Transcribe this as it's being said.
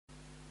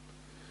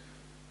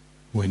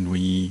when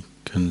we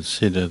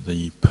consider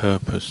the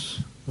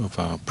purpose of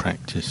our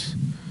practice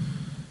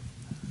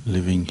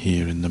living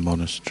here in the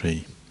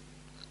monastery,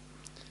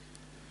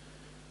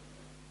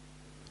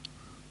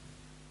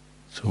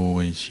 it's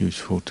always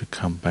useful to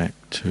come back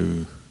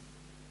to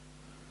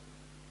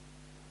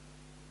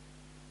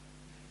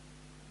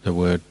the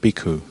word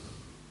bhikkhu.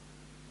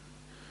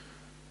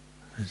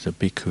 As a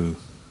bhikkhu,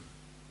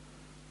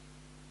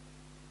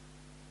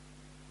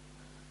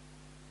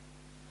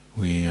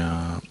 we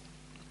are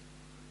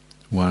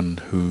one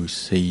who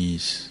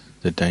sees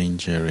the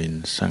danger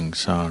in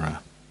samsara.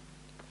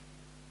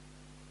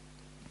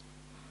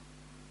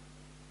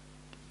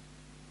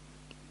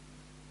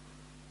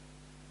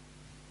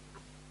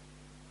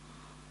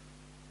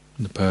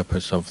 The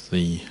purpose of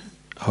the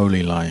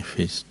holy life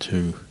is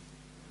to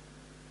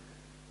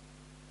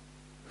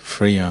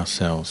free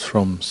ourselves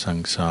from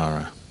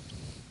samsara,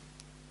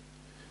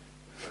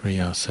 free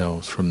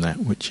ourselves from that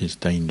which is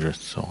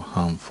dangerous or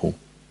harmful.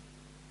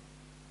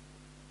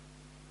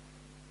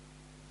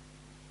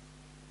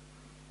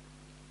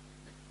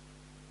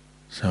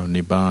 So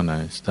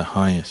Nibbana is the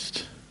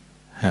highest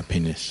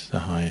happiness, the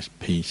highest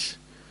peace,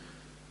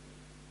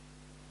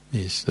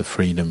 is the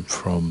freedom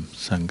from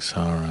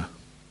samsara.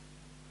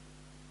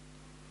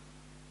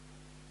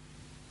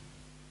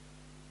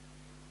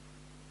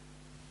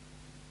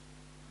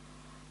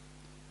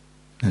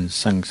 And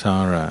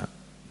samsara,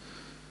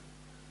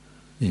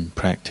 in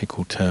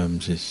practical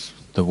terms, is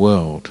the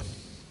world.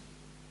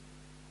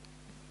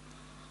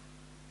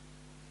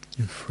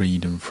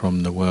 Freedom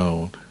from the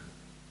world.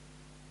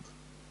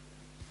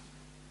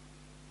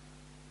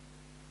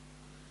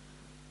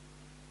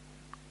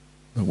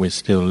 But we're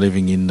still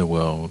living in the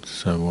world,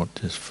 so what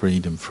does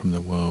freedom from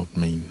the world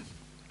mean?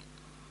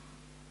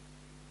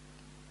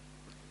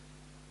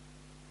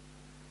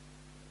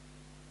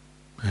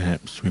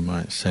 Perhaps we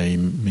might say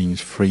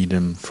means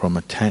freedom from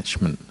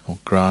attachment or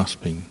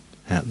grasping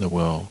at the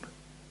world.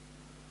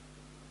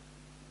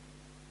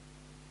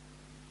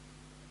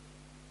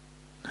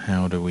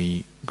 How do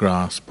we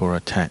grasp or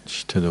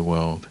attach to the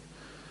world?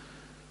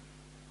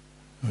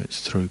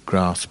 It's through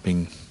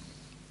grasping,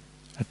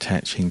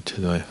 attaching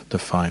to the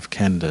five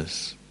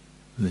khandhas,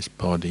 this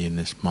body and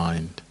this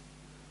mind.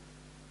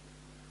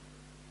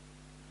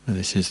 And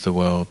this is the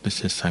world,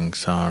 this is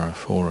samsara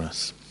for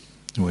us,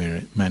 where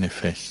it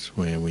manifests,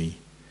 where we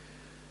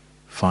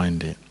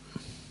find it.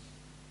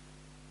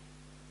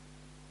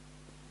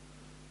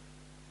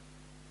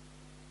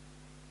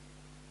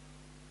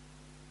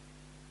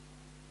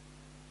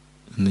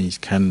 And these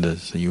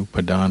khandhas, the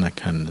upadana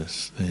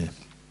khandhas, they're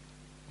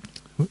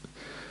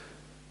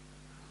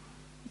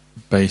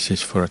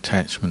basis for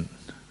attachment.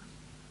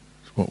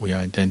 It's what we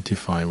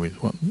identify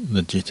with, what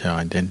the citta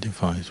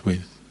identifies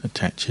with,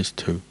 attaches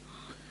to,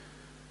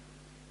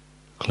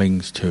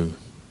 clings to.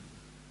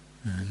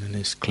 And then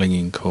this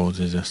clinging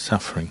causes us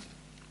suffering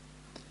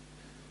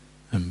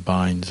and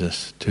binds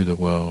us to the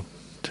world,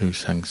 to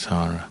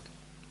samsara.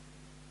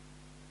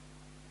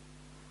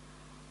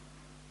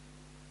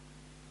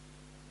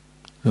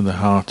 So the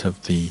heart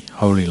of the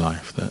holy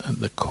life,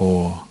 at the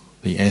core,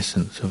 the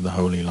essence of the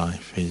holy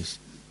life is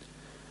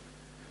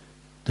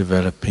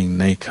developing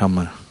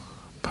Nehkamma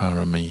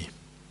parami,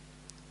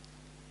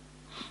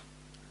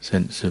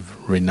 sense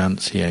of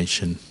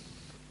renunciation,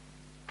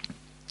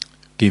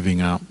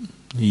 giving up,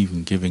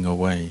 even giving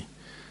away.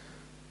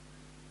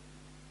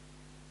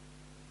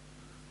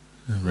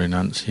 A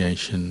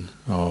renunciation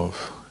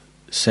of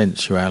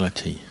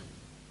sensuality,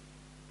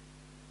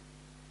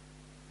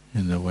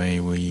 in the way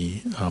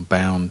we are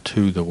bound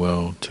to the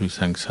world, to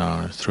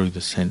samsara, through the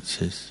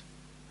senses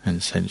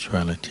and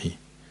sensuality.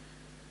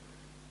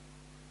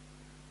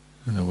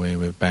 In the way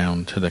we're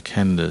bound to the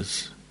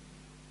khandhas,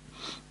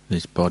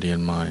 this body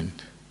and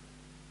mind.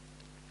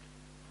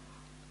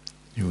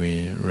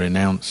 We're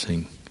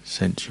renouncing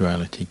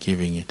sensuality,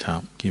 giving it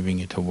up, giving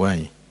it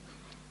away.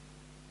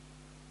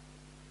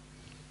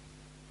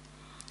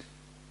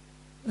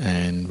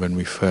 And when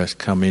we first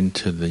come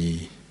into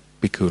the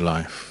bhikkhu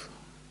life,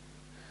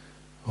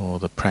 or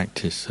the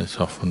practice, this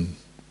often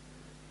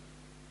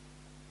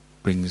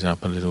brings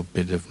up a little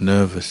bit of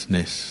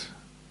nervousness,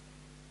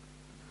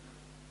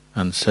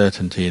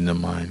 uncertainty in the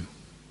mind,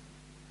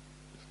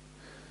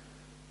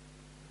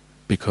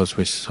 because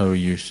we're so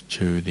used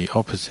to the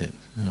opposite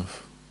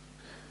of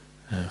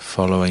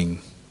following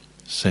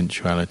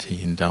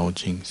sensuality,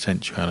 indulging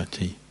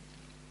sensuality.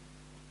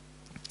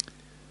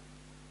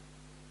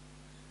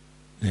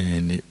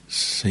 And it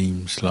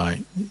seems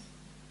like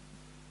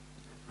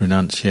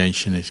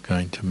renunciation is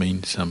going to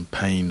mean some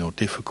pain or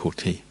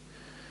difficulty.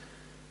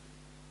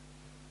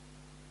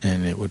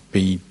 And it would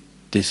be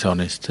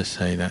dishonest to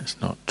say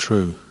that's not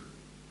true.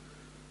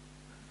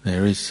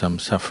 There is some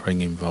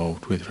suffering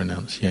involved with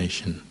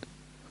renunciation.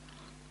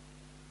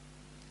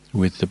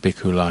 With the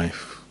bhikkhu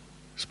life,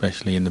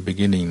 especially in the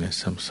beginning, there's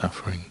some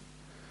suffering.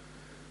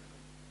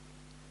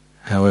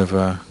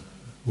 However,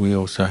 we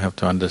also have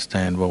to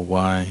understand, well,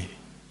 why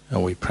are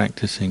we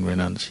practicing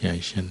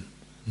renunciation,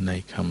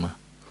 Nehkamma?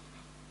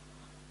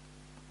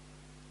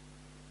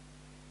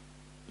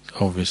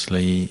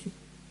 obviously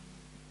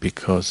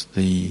because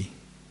the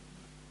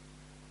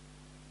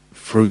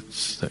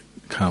fruits that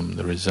come,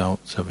 the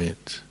results of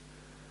it,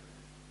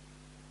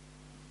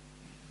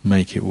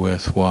 make it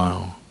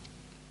worthwhile.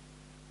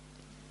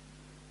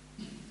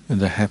 And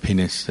the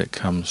happiness that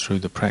comes through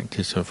the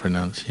practice of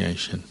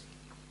renunciation,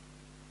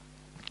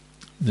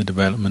 the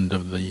development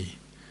of the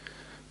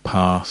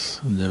path,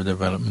 the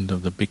development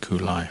of the bhikkhu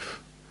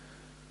life,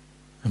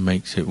 and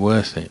makes it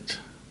worth it.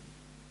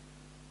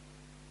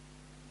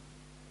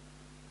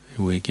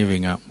 We're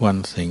giving up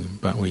one thing,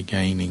 but we're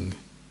gaining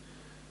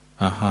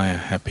a higher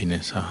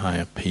happiness, a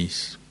higher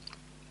peace,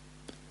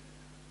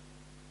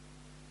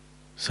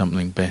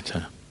 something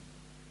better.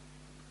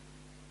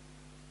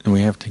 And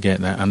we have to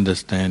get that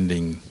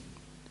understanding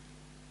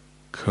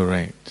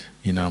correct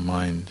in our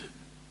mind,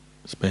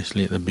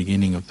 especially at the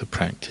beginning of the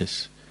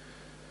practice,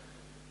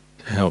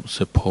 to help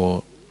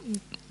support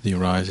the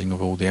arising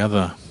of all the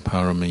other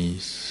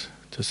paramis,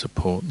 to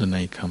support the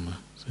Nehkamma.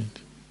 So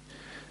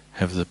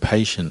have the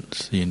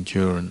patience, the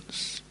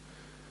endurance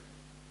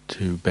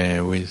to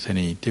bear with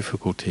any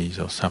difficulties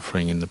or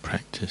suffering in the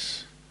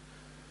practice,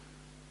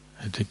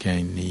 and to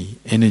gain the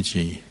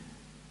energy,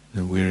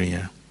 the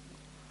virya,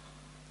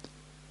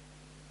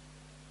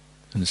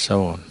 and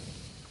so on.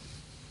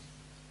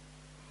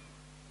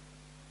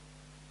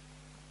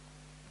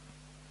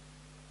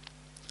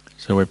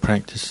 So we're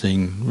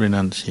practicing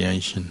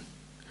renunciation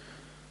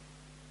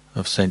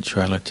of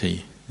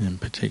sensuality,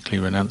 and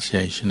particularly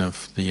renunciation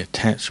of the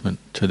attachment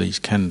to these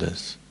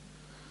khandhas.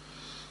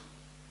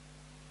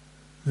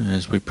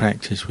 As we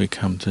practice, we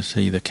come to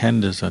see the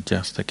khandhas are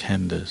just the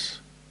khandhas.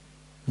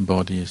 The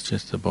body is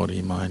just the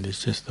body, mind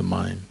is just the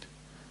mind.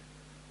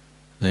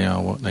 They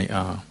are what they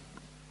are.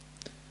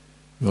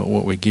 But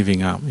what we're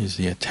giving up is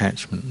the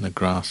attachment, the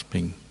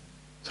grasping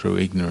through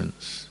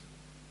ignorance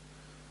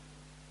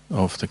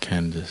of the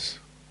khandhas.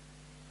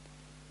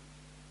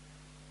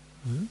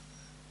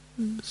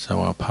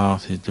 So our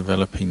path is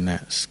developing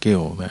that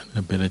skill, that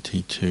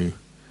ability to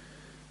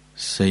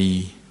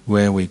see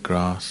where we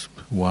grasp,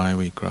 why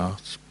we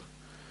grasp,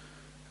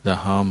 the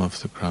harm of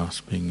the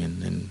grasping,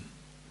 and then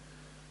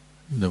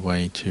the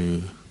way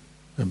to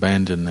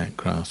abandon that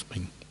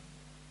grasping.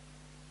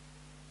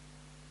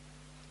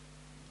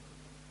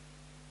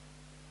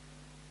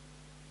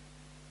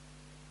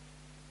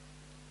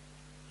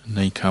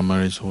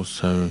 Nehkamma is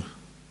also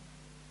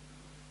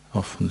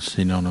often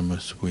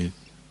synonymous with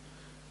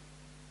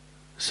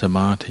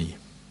samadhi,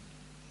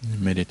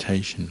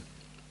 meditation.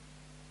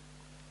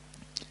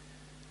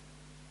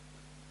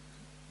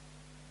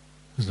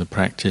 As the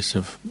practice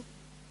of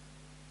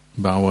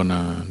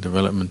bhavana,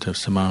 development of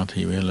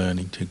samadhi, we're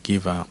learning to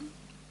give up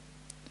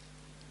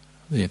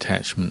the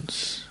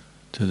attachments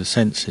to the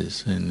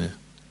senses and the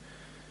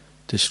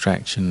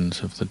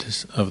distractions of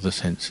the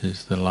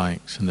senses, the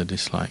likes and the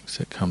dislikes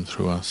that come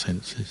through our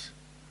senses.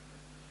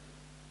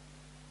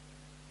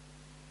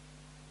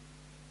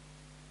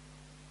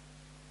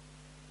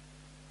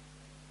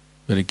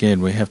 But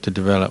again, we have to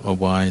develop a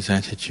wise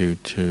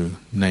attitude to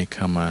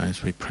Nehkamma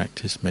as we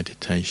practice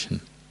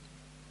meditation.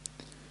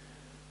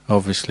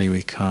 Obviously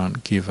we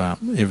can't give up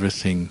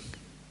everything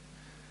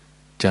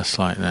just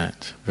like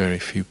that. Very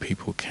few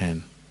people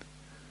can.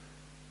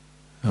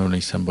 Only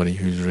somebody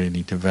who's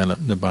really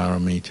developed the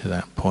bharami to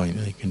that point,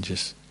 they can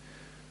just,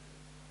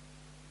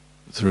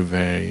 through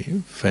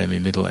fairly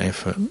little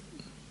effort,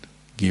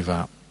 give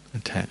up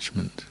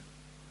attachment.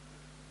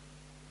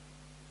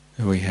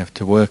 We have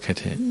to work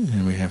at it,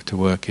 and we have to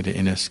work at it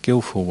in a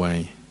skillful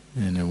way,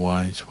 in a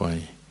wise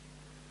way.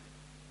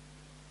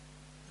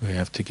 We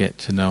have to get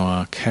to know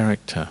our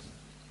character.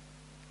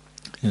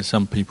 And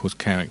some people's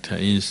character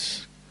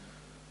is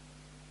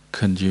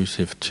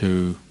conducive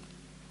to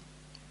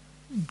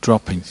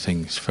dropping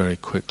things very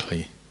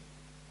quickly.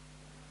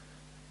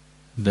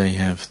 They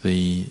have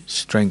the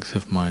strength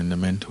of mind, the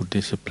mental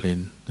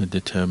discipline, the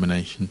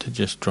determination to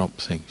just drop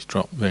things,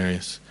 drop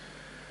various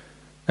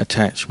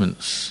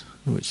attachments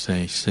which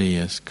they see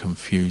as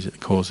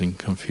causing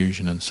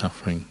confusion and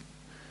suffering.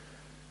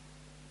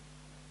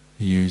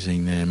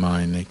 Using their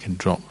mind, they can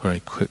drop very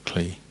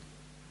quickly.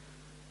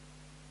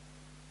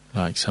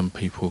 Like some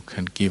people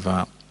can give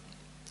up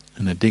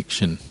an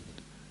addiction.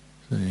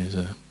 So there's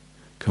a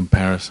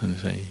comparison,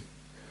 say,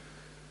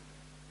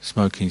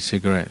 smoking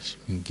cigarettes,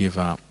 you can give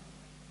up.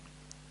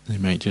 They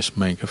may just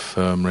make a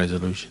firm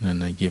resolution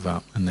and they give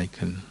up, and they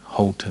can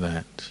hold to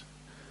that.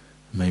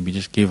 Maybe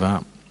just give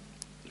up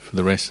for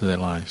the rest of their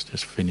lives,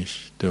 just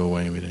finish, do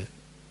away with it.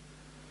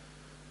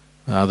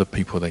 But other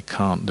people, they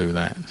can't do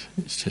that.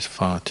 It's just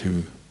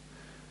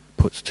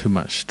puts too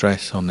much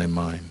stress on their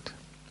mind.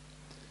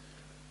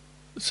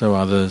 So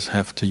others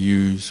have to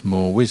use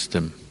more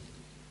wisdom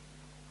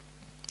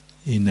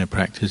in their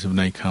practice of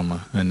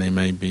Nehkamma, and they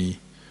may be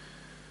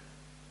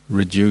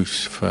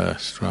reduce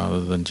first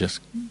rather than just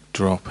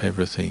drop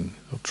everything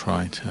or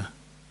try to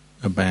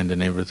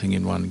abandon everything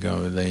in one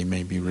go. They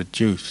maybe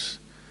reduce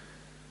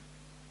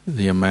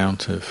the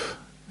amount of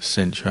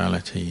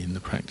sensuality in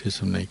the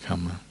practice of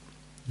Nehkamma,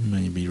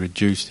 maybe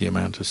reduce the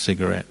amount of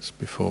cigarettes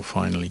before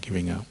finally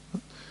giving up.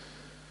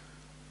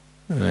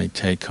 they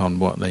take on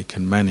what they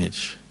can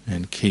manage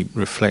and keep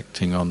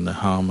reflecting on the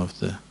harm of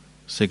the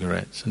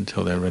cigarettes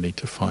until they're ready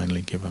to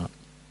finally give up.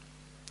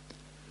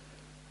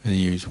 And they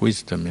use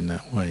wisdom in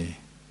that way.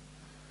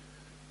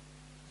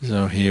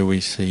 So here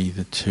we see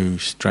the two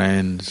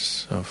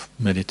strands of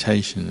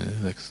meditation,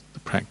 the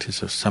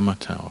practice of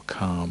samatha or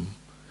calm.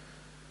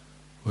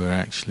 We're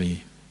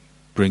actually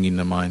bringing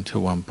the mind to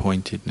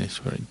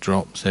one-pointedness where it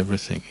drops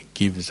everything, it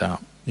gives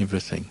up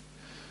everything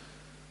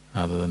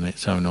other than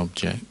its own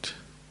object.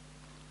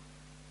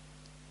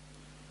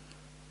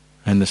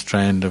 And the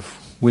strand of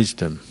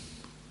wisdom,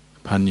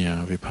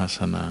 panya,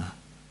 vipassana,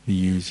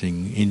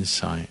 using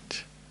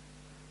insight.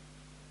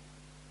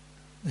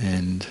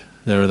 And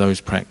there are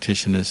those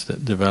practitioners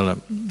that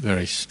develop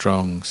very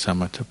strong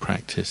samatha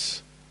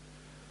practice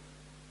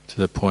to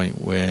the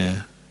point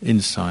where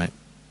insight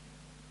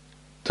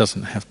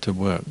doesn't have to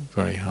work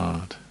very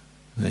hard.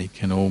 They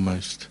can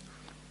almost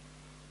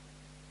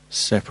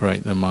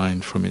separate the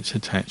mind from its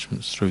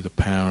attachments through the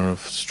power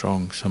of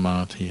strong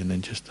samadhi and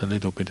then just a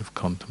little bit of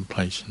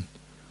contemplation.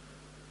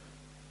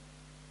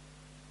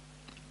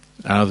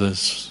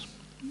 Others,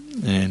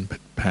 and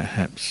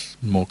perhaps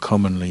more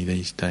commonly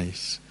these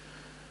days,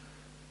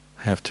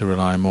 have to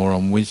rely more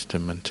on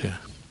wisdom and to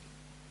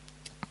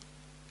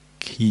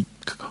keep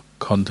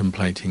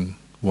contemplating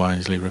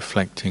wisely,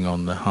 reflecting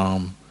on the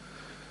harm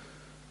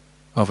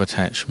of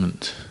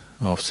attachment,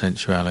 of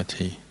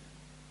sensuality,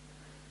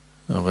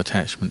 of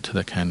attachment to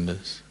the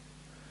khandhas.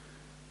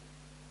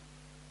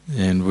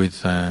 And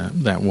with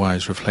that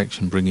wise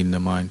reflection bringing the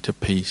mind to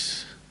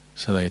peace,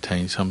 so they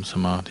attain some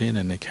samadhi and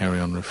then they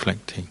carry on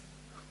reflecting.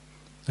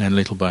 And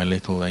little by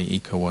little they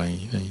eke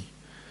away, they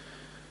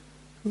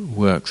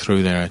work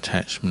through their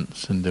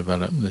attachments and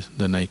develop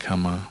the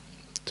Nehkamma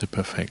to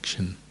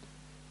perfection.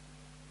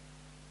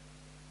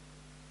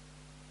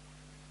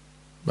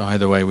 But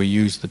either way, we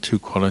use the two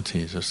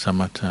qualities of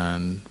samatha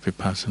and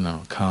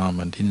vipassana, calm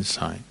and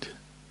insight,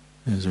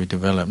 as we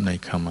develop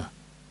Nehkamma.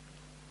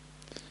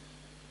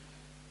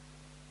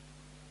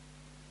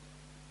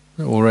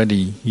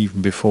 Already,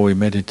 even before we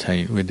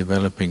meditate, we're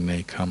developing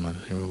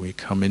Nehkamma. We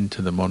come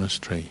into the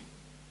monastery,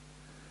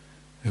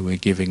 and we're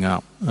giving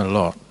up a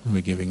lot.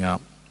 We're giving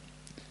up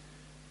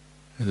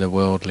the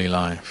worldly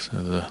life,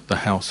 so the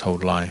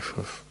household life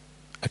of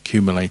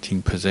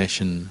accumulating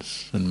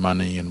possessions and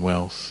money and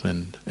wealth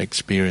and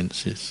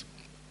experiences.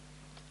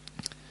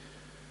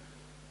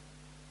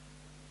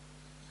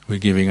 We're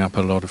giving up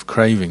a lot of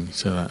craving,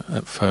 so that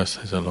at first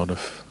there's a lot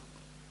of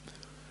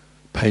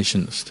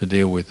patience to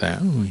deal with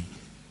that.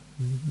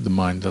 The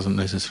mind doesn't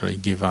necessarily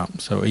give up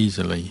so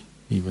easily,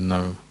 even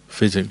though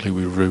physically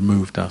we've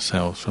removed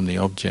ourselves from the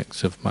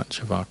objects of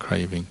much of our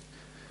craving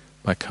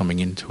by coming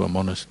into a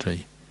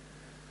monastery.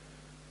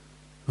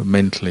 But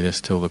mentally there's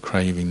still the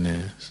craving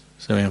there,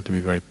 so we have to be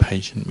very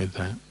patient with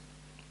that.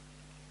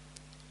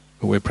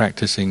 But we're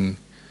practicing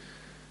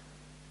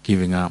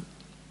giving up,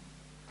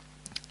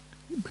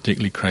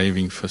 particularly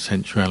craving for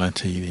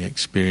sensuality, the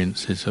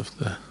experiences of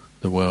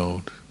the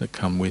world that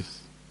come with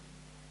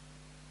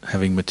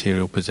having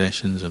material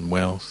possessions and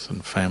wealth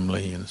and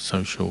family and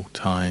social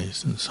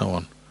ties and so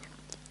on.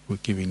 We're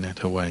giving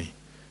that away,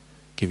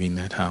 giving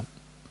that up.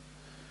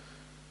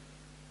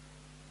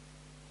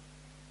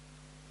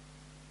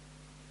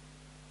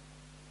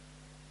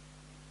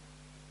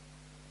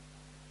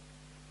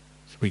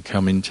 As we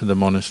come into the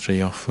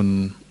monastery,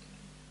 often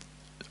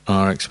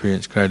our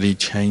experience gradually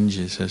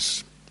changes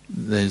as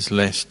there's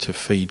less to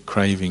feed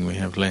craving, we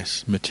have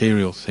less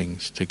material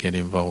things to get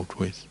involved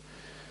with.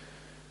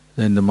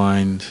 Then the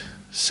mind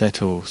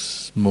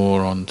settles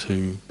more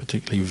onto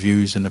particularly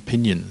views and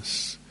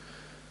opinions,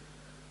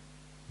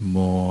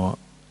 more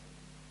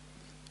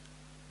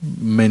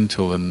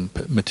mental and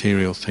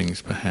material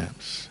things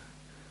perhaps.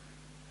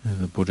 And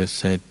the Buddha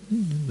said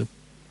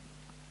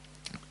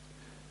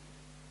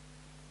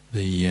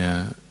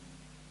the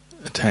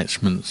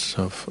attachments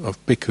of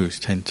bhikkhus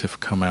tend to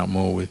come out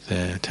more with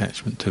their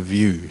attachment to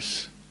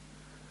views,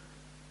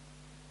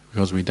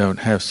 because we don't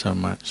have so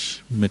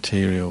much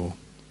material,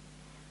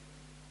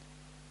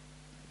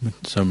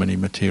 so many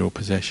material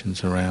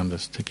possessions around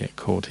us to get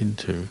caught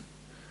into.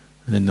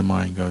 And then the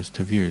mind goes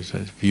to views.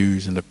 There's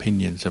views and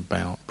opinions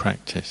about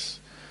practice,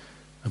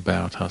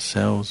 about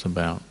ourselves,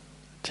 about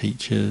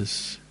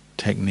teachers,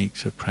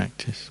 techniques of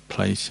practice,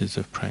 places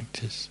of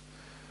practice,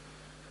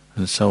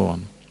 and so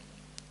on.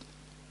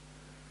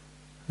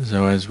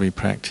 So as we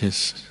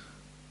practice,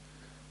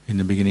 in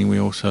the beginning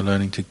we're also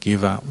learning to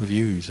give up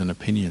views and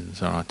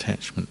opinions, our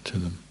attachment to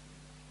them.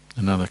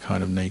 Another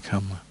kind of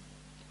Nehkamma.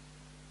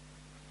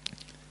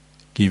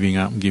 Giving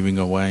up, giving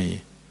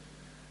away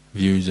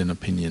views and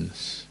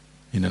opinions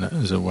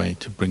as a way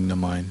to bring the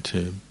mind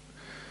to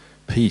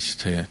peace,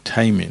 to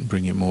tame it,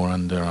 bring it more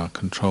under our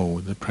control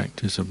with the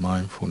practice of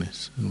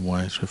mindfulness and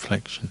wise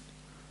reflection.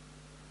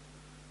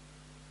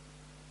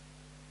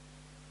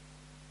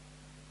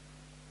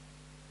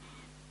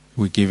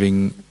 We're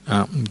giving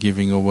up and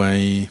giving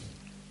away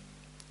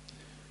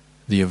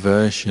the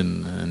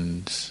aversion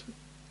and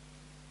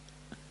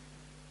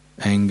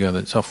anger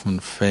that's often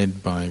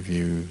fed by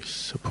views,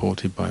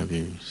 supported by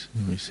views.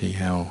 And we see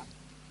how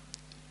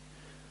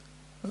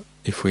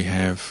if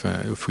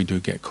we do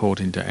get caught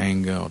into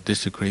anger or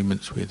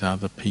disagreements with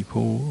other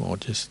people or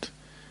just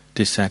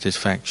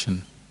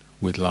dissatisfaction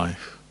with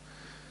life,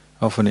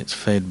 often it's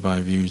fed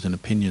by views and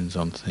opinions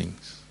on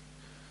things.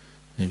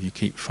 If you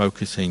keep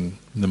focusing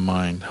the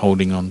mind,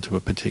 holding on to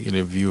a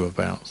particular view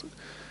about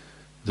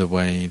the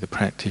way the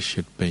practice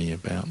should be,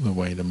 about the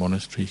way the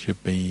monastery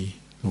should be,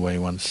 the way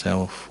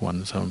oneself,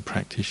 one's own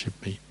practice should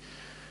be,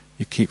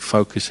 you keep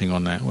focusing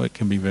on that, well, it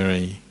can be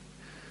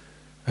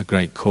a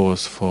great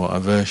cause for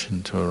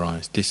aversion to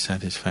arise,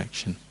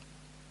 dissatisfaction.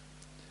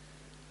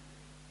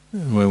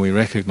 When we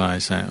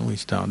recognize that, we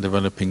start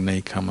developing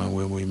Nehkamma,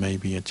 where we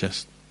maybe are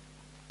just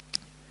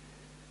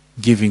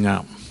giving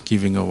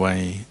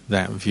away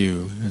that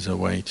view as a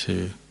way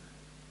to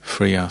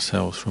free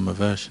ourselves from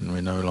aversion.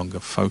 We're no longer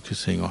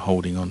focusing or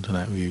holding on to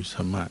that view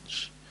so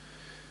much.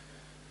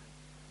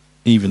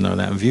 Even though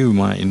that view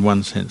might in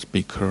one sense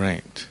be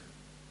correct.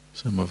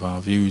 Some of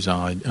our views,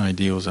 our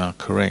ideals are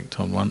correct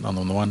on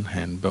the one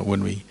hand, but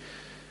when we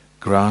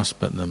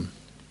grasp at them,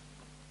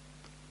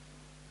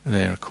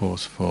 they're a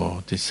cause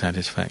for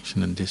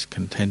dissatisfaction and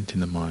discontent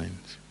in the mind.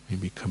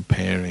 Maybe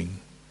comparing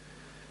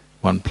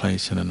one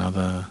place and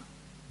another,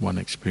 one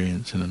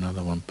experience and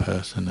another, one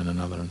person and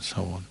another, and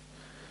so on.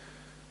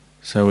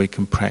 So we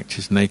can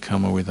practice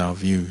Nehkamma with our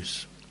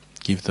views,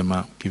 give them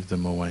up, give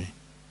them away.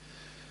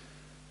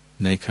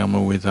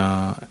 Nehkamma with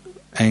our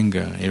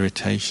anger,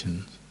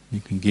 irritation, you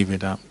can give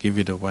it up, give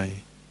it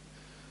away.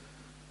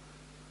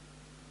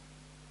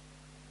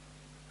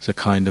 It's a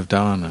kind of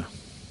dana.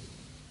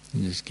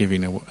 You're just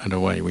giving it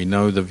away. We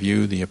know the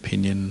view, the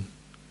opinion,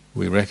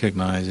 we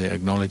recognize it,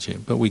 acknowledge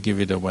it, but we give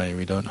it away,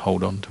 we don't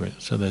hold on to it.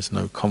 So there's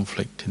no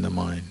conflict in the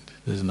mind.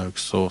 There's no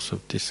source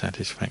of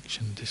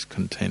dissatisfaction,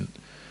 discontent.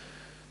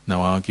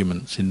 No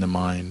arguments in the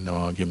mind, no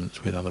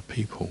arguments with other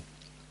people.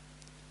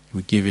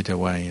 We give it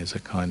away as a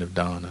kind of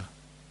dana.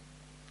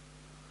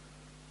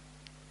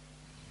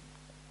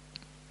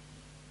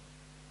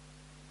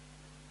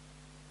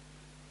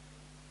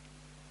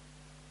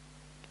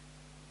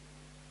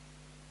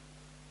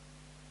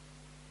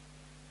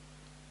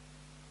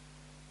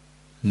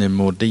 And then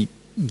more deep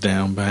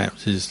down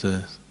perhaps is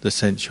the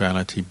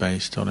sensuality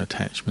based on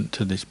attachment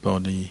to this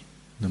body,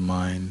 the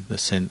mind, the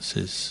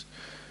senses,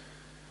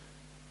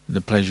 the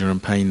pleasure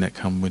and pain that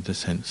come with the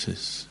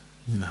senses.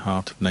 In the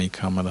heart of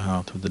Nehkamma, the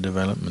heart of the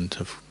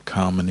development of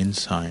calm and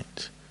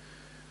insight,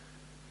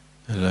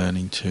 the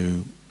learning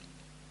to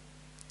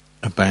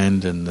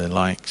abandon the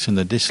likes and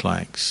the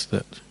dislikes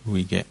that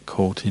we get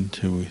caught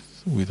into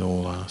with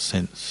all our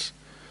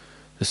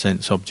the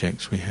sense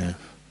objects we have.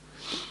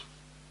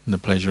 And the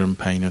pleasure and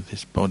pain of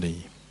this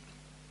body,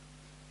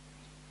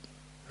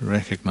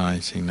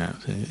 recognizing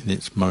that in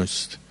its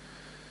most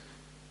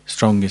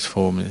strongest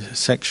form is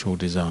sexual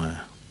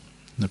desire,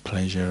 the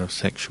pleasure of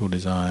sexual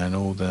desire and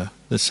all the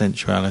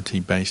sensuality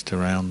based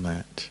around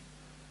that,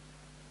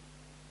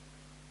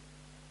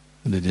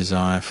 the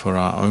desire for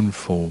our own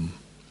form,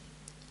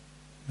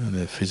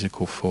 the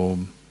physical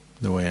form,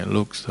 the way it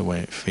looks, the way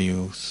it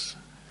feels,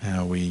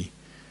 how we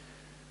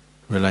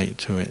relate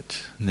to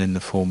it, and then the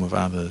form of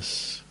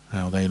others,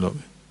 how they look,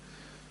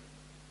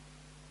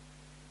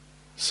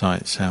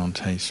 sight, sound,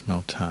 taste,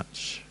 smell,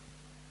 touch.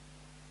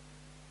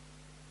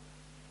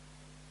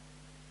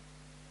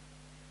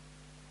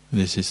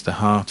 This is the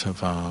heart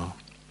of our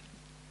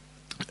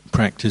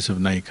practice of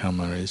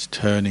Nehkamma, is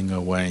turning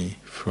away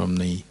from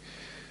the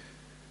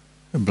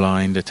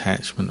blind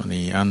attachment, or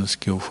the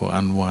unskillful,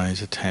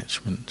 unwise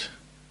attachment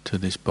to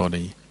this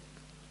body,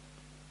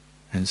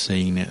 and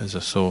seeing it as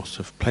a source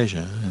of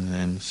pleasure, and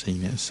then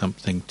seeing it as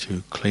something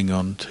to cling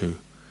on to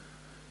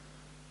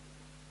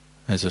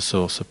as a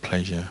source of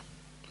pleasure.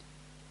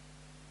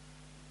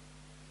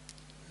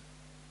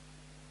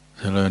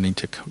 So learning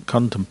to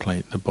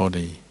contemplate the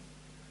body,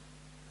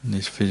 and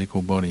this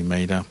physical body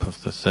made up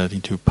of the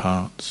 32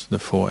 parts, the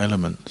 4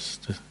 elements,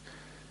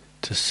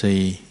 to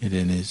see it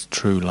in its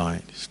true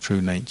light, its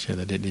true nature,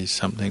 that it is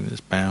something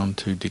that's bound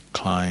to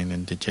decline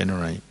and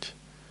degenerate.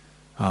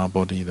 Our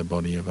body, the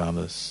body of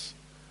others.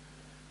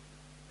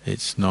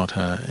 It's not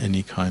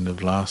any kind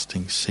of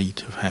lasting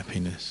seat of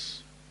happiness.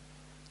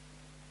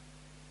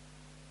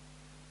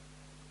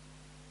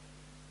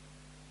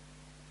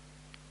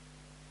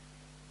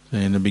 So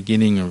in the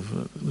beginning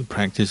of the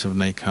practice of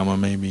Nehkamma,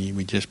 maybe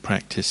we just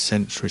practice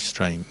sense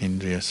restraint,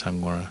 indriya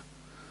samvara,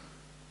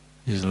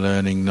 is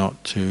learning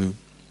not to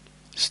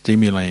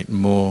stimulate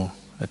more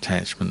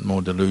attachment,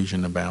 more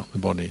delusion about the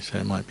body. So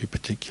it might be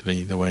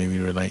particularly the way we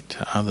relate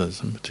to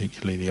others, and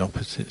particularly the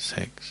opposite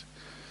sex.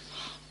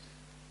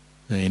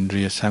 The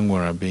indriya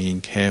samvara,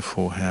 being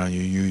careful how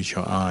you use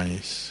your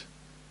eyes.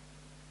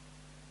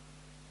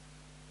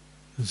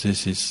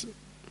 This is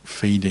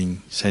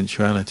feeding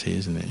sensuality,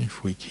 isn't it?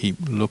 If we keep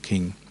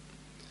looking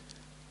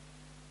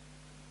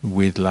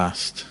with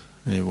lust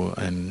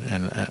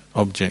and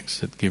objects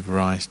that give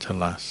rise to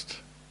lust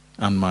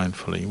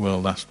unmindfully, well,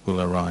 lust will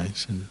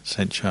arise and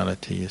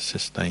sensuality is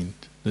sustained.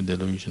 the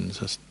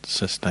delusions are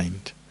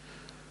sustained.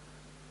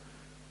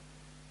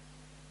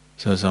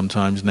 So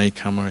sometimes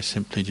Nehkamma is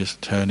simply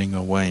just turning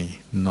away,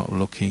 not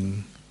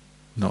looking,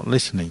 not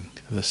listening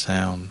to the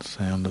sound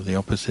of the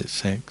opposite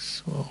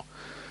sex, or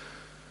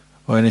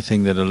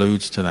anything that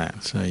alludes to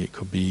that. So it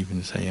could be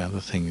even, say, other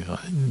things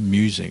like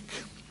music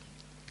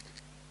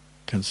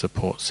can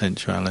support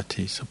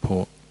sensuality,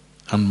 support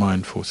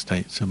unmindful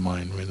states of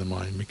mind where the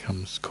mind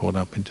becomes caught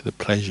up into the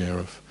pleasure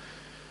of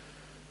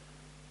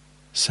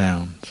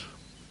sound.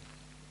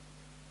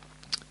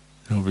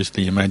 And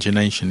obviously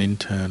imagination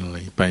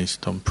internally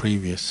based on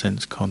previous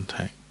sense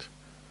contact,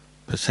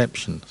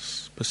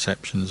 perceptions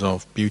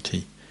of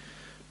beauty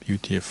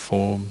of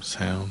form,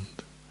 sound,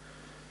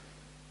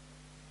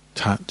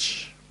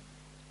 touch.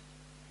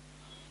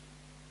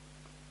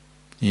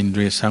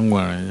 Indriya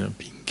samvara,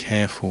 being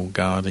careful,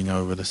 guarding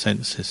over the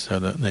senses so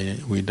that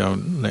we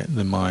don't let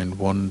the mind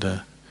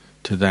wander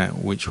to that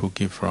which will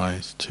give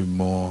rise to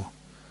more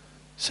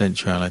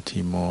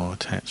sensuality, more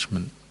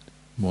attachment,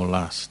 more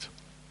lust.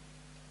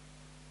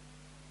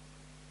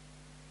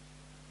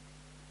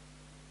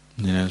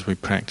 And as we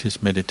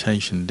practice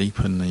meditation,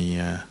 deepen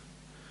the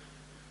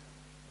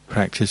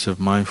practice of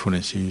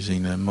mindfulness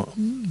using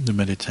the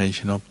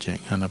meditation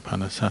object,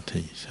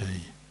 anapanasati,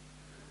 say,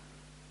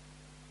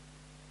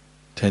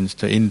 tends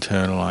to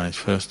internalize.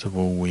 First of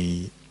all,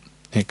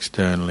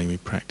 externally we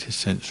practice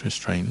sense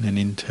restraint, and then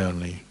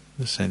internally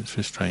the sense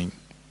restraint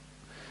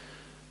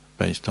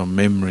based on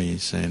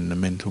memories and the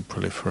mental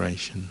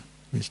proliferation.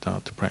 We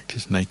start to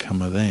practice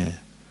Nehkamma there.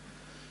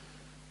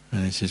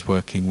 And this is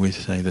working with,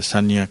 say, the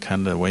sanya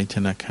khandha,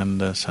 vedana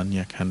khandha,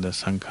 sanya khandha,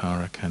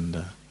 sankhara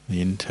khandha,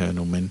 the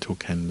internal mental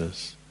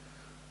khandhas.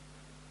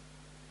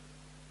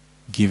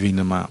 Giving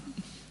them up,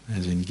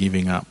 as in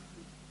giving up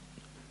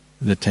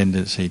the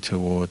tendency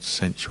towards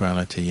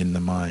sensuality in the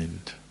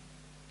mind,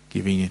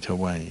 giving it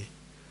away.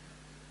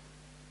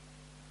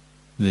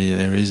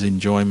 There is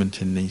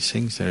enjoyment in these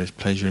things, there is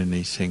pleasure in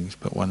these things,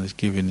 but one is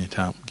giving it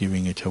up,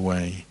 giving it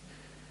away,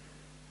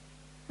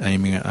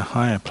 aiming at a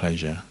higher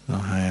pleasure, a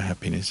higher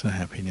happiness, the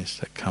happiness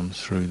that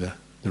comes through the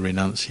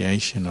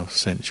renunciation of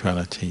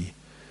sensuality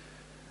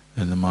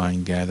and the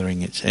mind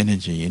gathering its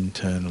energy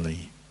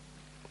internally.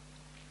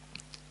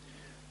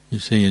 You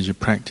see, as you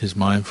practice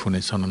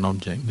mindfulness on an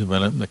object,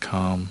 develop the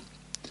calm,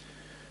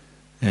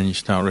 and you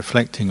start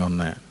reflecting on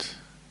that.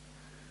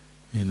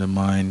 In the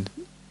mind,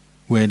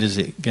 where does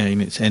it gain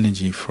its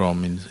energy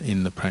from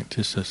in the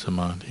practice of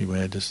samadhi?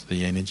 Where does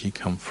the energy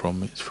come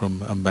from? It's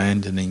from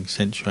abandoning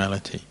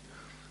sensuality.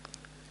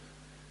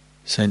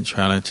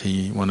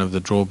 Sensuality, one of the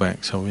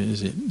drawbacks of it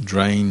is it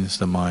drains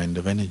the mind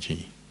of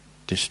energy,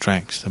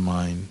 distracts the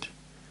mind,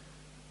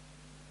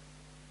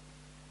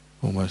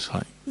 almost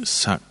like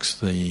sucks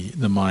the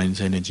mind's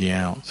energy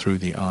out through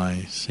the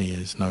eyes,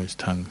 ears, nose,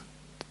 tongue,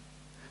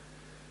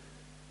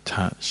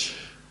 touch,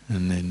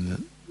 and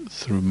then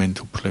through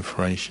mental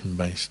proliferation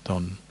based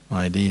on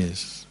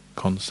ideas,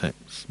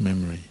 concepts,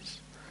 memories,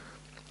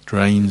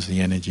 drains the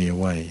energy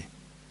away.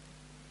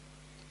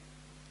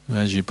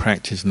 As you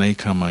practice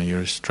Nehkamma, you're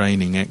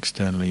restraining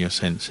externally your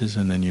senses,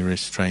 and then you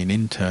restrain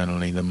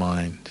internally the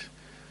mind.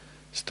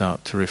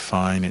 Start to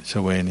refine its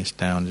awareness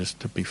down just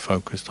to be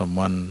focused on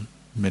one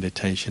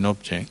meditation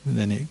object, and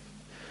then it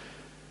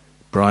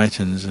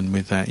brightens, and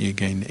with that you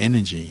gain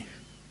energy.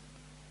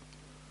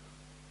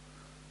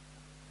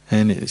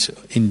 And it's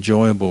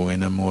enjoyable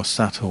in a more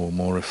subtle,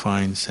 more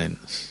refined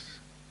sense.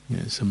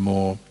 It's a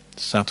more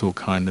subtle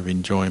kind of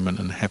enjoyment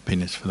and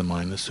happiness for the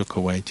mind, the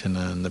sukha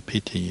vedana and the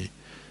piti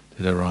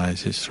that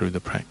arises through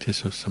the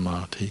practice of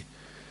samadhi.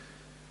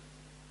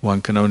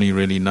 One can only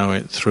really know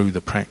it through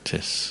the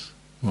practice.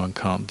 One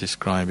can't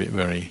describe it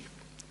very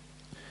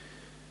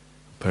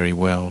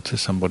well to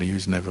somebody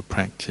who's never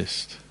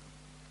practiced.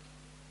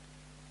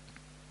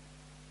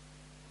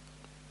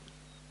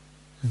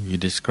 You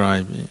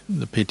describe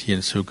the piti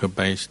and sukha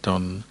based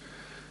on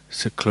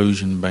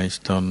seclusion,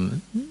 based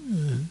on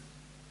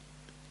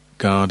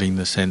guarding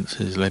the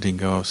senses, letting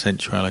go of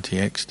sensuality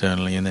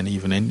externally, and then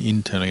even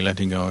internally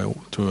letting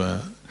go to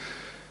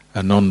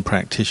a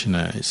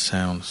non-practitioner. It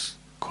sounds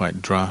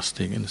quite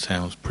drastic and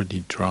sounds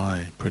pretty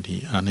dry,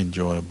 pretty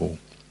unenjoyable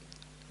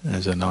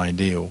as an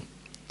ideal.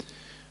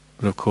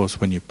 But of course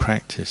when you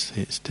practice,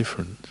 it's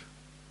different.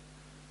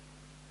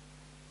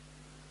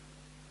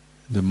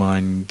 The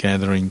mind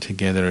gathering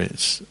together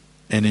its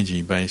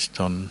energy based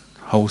on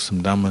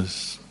wholesome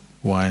dhammas,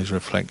 wise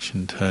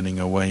reflection, turning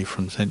away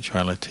from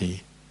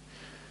sensuality,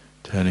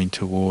 turning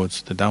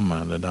towards the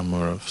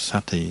Dhamma of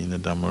sati, the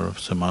Dhamma of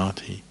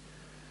samadhi,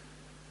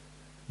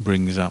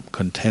 brings up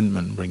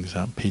contentment, brings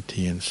up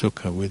piti and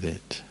sukha with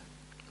it.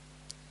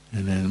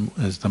 And then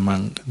as the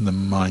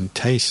mind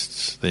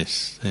tastes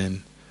this,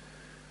 then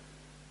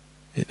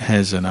it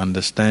has an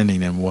understanding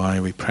then why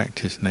we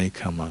practice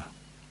Nehkamma,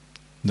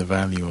 the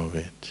value of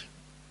it.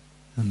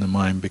 And the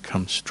mind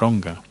becomes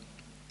stronger.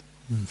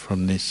 And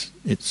from this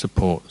it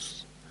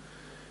supports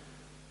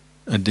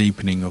a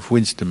deepening of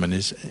wisdom and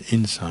his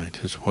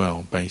insight as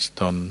well,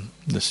 based on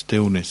the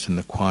stillness and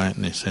the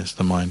quietness as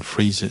the mind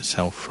frees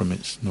itself from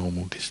its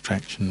normal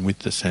distraction with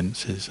the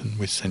senses and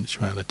with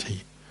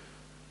sensuality.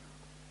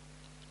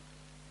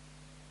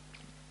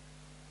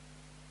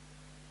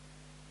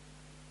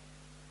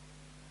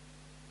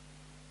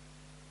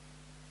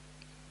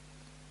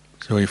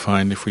 So we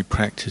find if we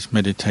practice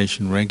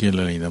meditation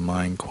regularly, the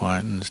mind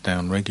quietens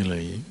down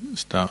regularly,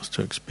 starts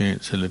to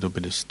experience a little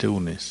bit of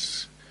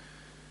stillness.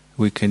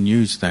 We can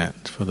use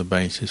that for the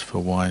basis for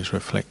wise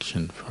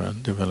reflection, for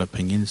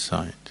developing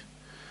insight.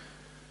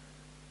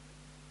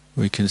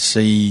 We can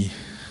see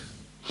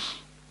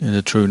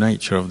the true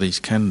nature of these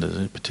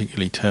khandhas,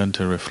 particularly turn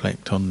to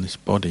reflect on this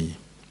body.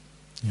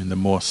 And the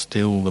more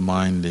still the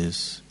mind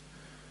is,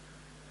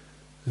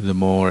 the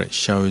more it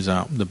shows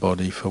up the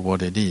body for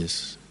what it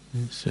is.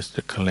 It's just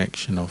a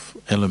collection of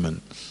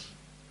elements,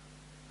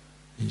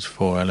 these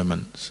four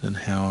elements, and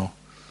how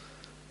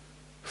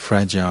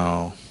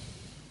fragile,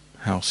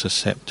 how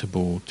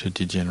susceptible to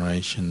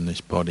degeneration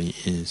this body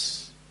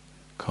is,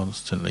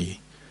 constantly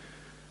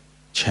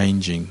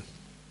changing,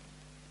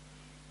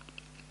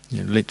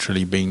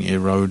 literally being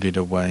eroded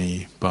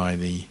away by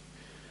the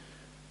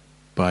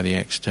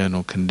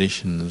external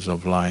conditions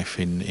of life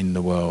in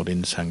the world,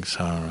 in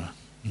samsara.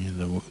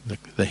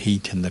 The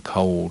heat and the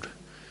cold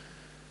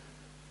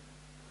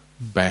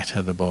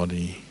batter the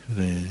body,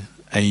 the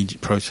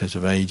process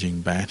of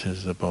aging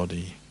batters the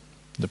body,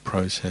 the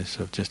process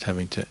of just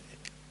having to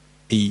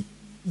eat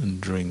and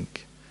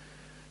drink,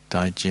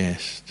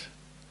 digest,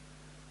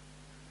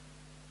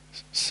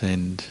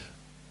 send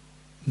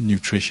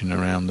nutrition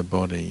around the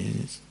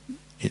body.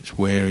 It's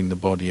wearing the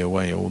body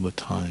away all the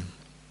time.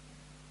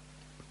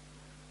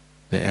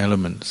 The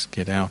elements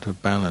get out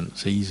of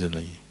balance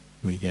easily.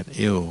 We get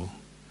ill.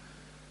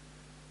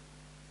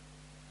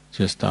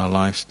 Just our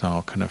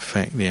lifestyle can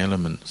affect the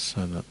elements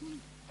so that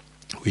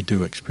we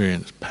do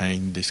experience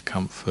pain,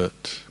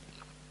 discomfort,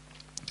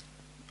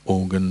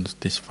 organs,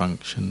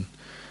 dysfunction,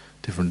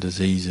 different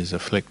diseases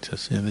afflict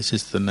us. This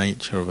is the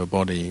nature of a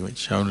body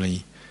which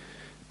only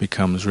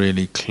becomes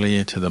really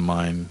clear to the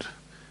mind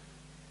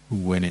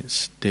when it's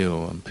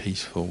still and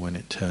peaceful, when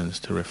it turns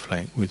to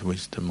reflect with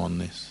wisdom on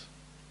this.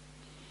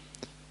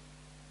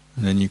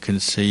 And then you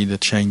can see the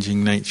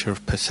changing nature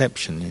of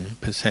perception.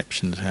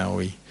 Perception's how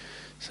we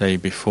say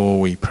before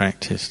we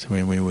practiced,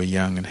 when we were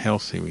young and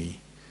healthy, we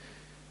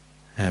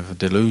have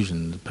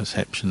delusions,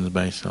 perceptions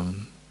based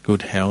on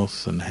good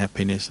health and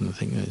happiness, and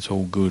think that it's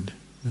all good,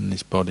 and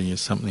this body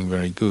is something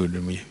very good,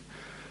 and we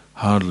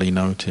hardly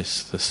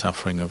notice the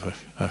suffering of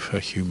a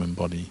human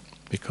body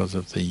because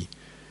of the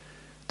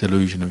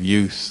delusion of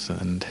youth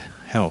and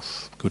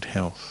health, good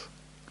health.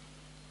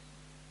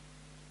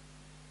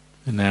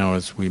 And now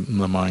as the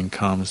mind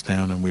calms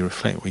down and we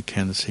reflect, we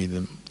can see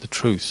the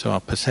truth. So our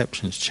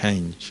perceptions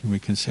change. We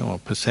can see our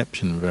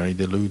perception very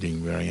deluding,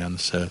 very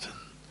uncertain,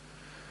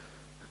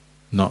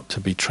 not to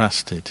be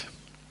trusted.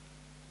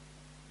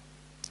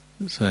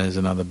 So there's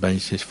another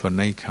basis for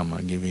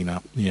Nehkamma, giving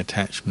up the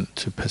attachment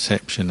to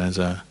perception as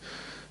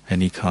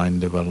any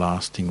kind of a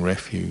lasting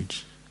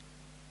refuge,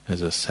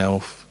 as a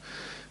self,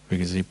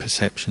 because the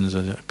perceptions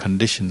are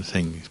conditioned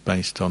things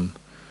based on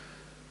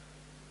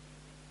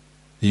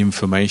the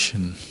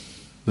information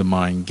the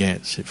mind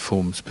gets. It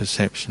forms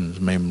perceptions,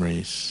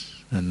 memories,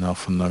 and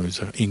often those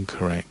are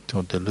incorrect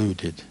or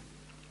deluded.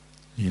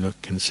 You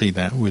can see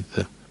that with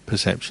the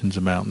perceptions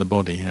about the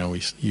body, how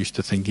we used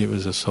to think it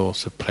was a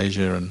source of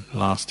pleasure and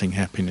lasting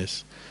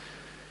happiness.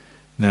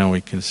 Now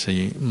we can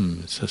see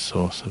it's a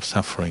source of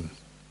suffering.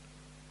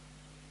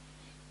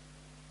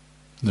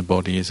 The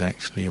body is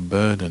actually a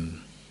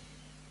burden.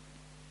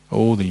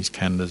 All these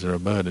khandhas are a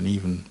burden.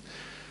 Even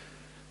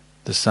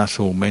the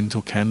subtle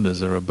mental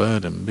khandhas are a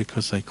burden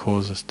because they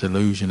cause us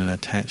delusion and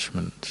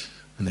attachment,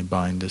 and they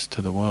bind us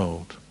to the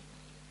world.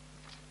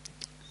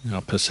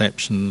 Our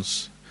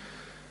perceptions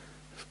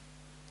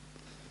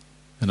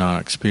and our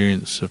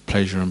experience of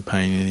pleasure and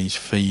pain, these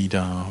feed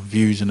our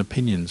views and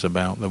opinions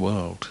about the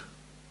world.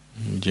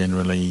 And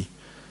generally,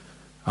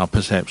 our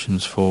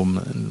perceptions form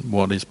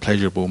what is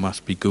pleasurable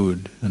must be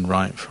good and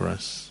right for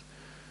us,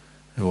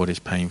 and what is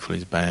painful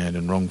is bad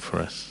and wrong for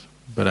us.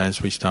 But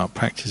as we start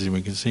practicing,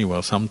 we can see,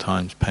 well,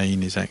 sometimes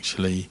pain is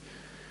actually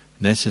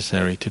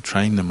necessary to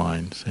train the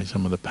mind. Say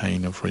some of the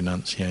pain of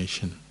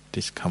renunciation,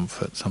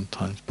 discomfort,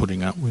 sometimes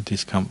putting up with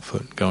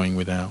discomfort, going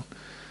without,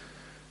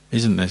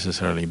 isn't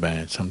necessarily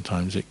bad.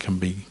 Sometimes it can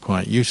be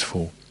quite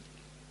useful.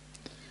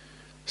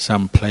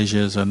 Some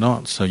pleasures are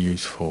not so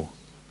useful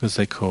because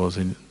they cause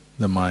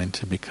the mind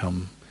to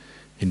become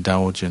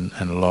indulgent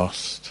and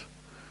lost.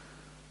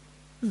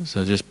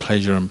 So just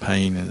pleasure and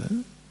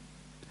pain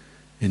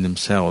in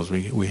themselves,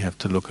 we have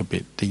to look a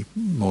bit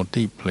more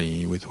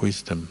deeply with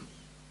wisdom.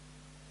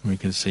 We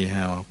can see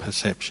how our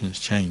perceptions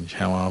change,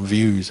 how our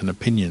views and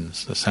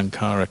opinions, the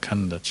sankhara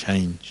khandha,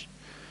 change,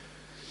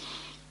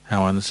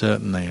 how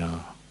uncertain they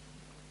are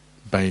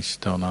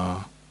based on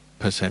our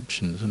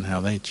perceptions and how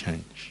they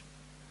change.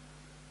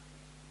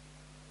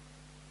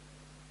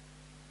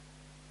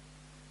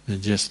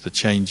 just the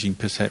changing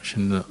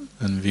perception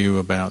and view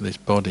about this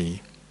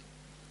body.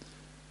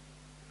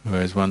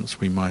 Whereas once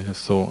we might have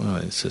thought, oh,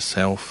 it's a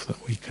self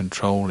that we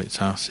control,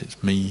 it's us,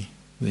 it's me,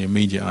 the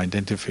immediate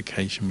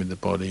identification with the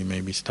body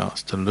maybe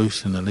starts to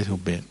loosen a little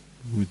bit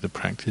with the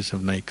practice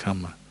of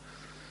Nehkamma.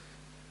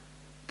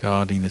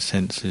 Guarding the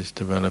senses,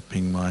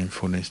 developing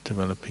mindfulness,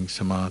 developing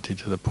samadhi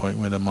to the point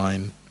where the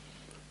mind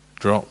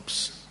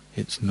drops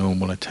its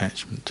normal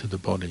attachment to the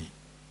body.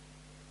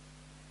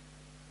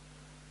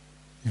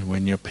 And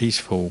when you're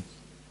peaceful,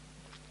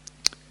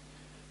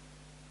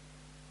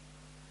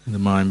 the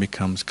mind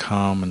becomes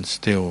calm and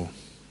still,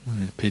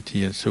 when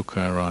piti and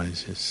sukha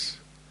arises,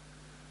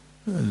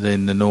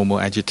 then the normal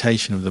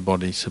agitation of the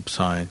body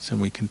subsides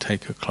and we can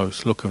take a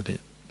close look at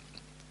it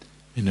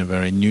in a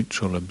very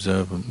neutral,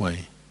 observant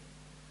way.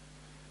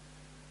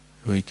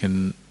 We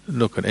can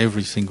look at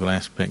every single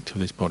aspect of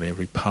this body,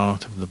 every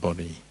part of the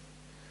body,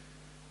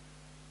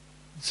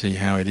 see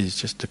how it is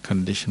just a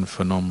conditioned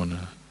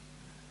phenomena,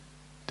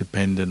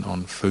 dependent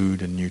on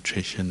food and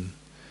nutrition,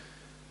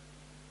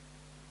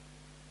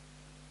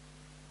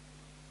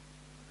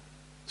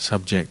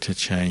 subject to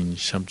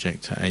change,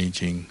 subject to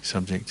aging,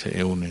 subject to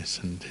illness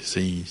and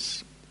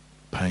disease,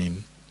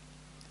 pain,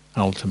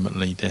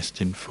 ultimately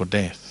destined for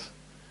death,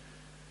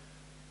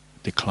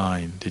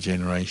 decline,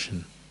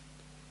 degeneration.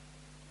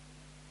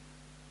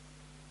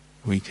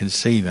 We can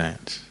see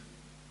that.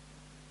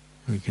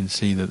 We can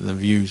see that the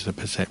views, the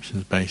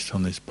perceptions based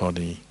on this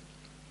body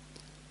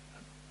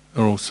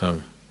are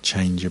also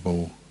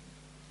changeable,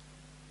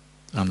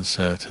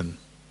 uncertain.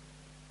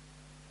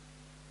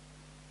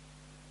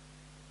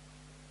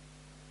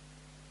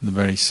 The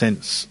very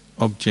sense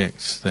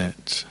objects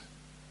that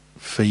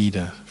feed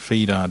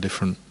our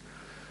different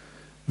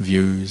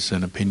views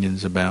and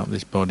opinions about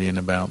this body and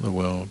about the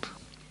world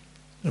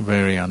are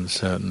very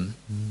uncertain.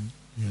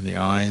 You know, the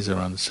eyes are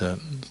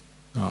uncertain.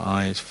 Our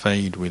eyes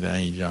fade with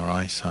age, our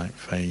eyesight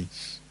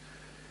fades,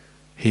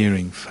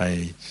 hearing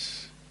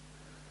fades,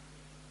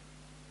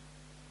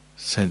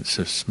 sense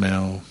of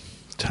smell,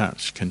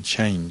 touch can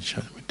change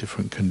with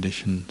different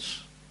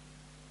conditions.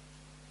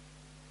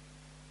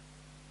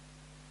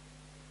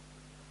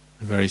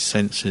 The very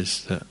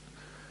senses that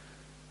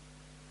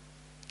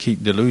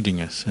keep deluding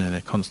us, and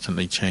they're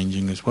constantly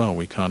changing as well.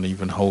 We can't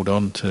even hold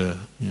on to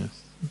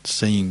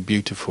seeing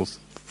beautiful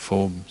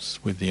forms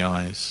with the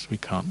eyes. We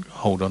can't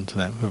hold on to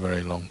that for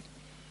very long.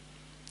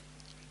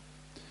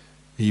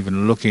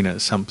 Even looking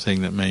at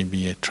something that may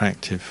be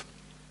attractive,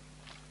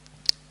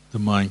 the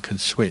mind can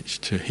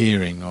switch to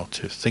hearing or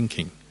to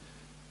thinking.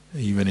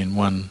 Even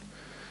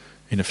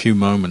in a few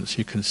moments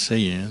you can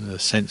see the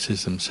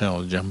senses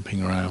themselves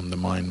jumping around. The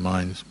mind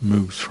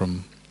moves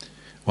from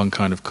one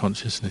kind of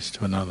consciousness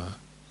to another.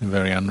 They're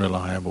very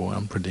unreliable,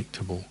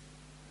 unpredictable.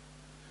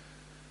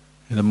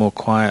 And the more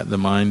quiet the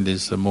mind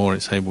is, the more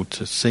it's able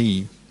to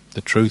see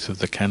the truth of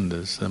the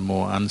khandhas, the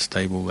more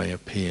unstable they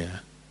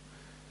appear.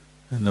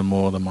 And the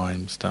more the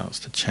mind starts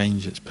to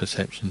change its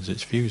perceptions,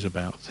 its views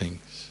about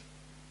things.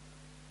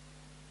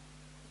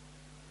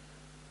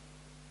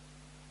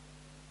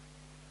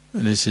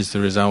 And this is the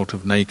result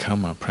of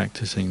Nehkamma,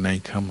 practicing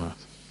Nehkamma.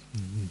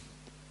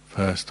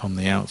 First on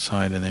the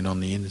outside and then on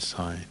the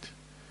inside.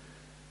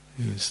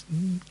 It's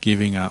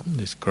giving up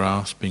this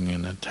grasping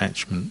and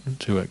attachment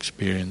to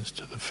experience,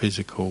 to the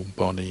physical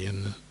body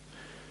and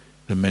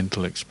the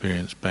mental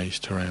experience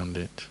based around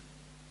it.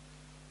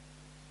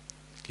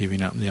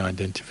 Giving up the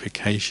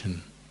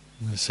identification,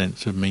 the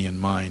sense of me and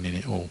mine in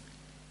it all.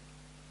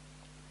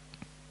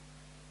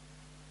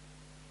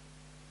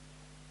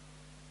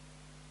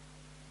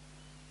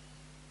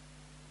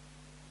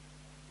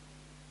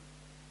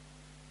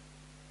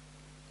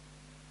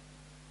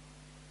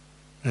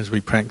 As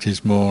we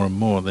practice more and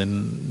more,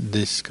 then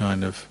this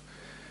kind of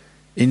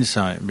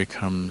insight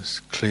becomes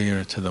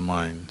clearer to the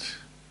mind.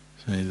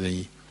 So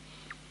the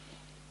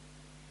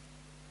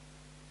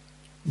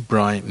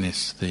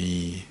brightness,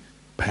 the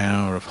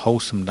power of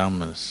wholesome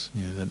dhammas,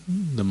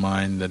 the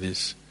mind that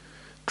is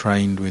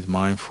trained with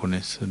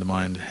mindfulness, the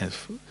mind that has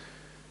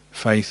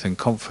faith and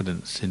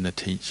confidence in the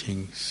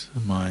teachings,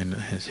 the mind that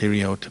has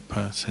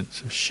hiriyottappa,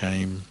 sense of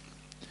shame,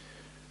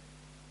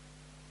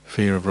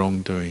 fear of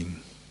wrongdoing,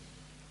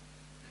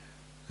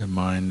 the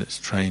mind that's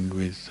trained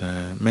with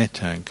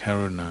metta and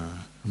karuna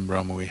and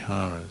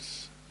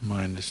brahmaviharas, the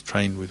mind that's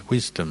trained with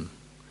wisdom.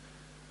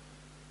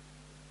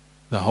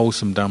 The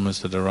wholesome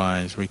dhammas that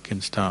arise, we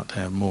can start to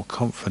have more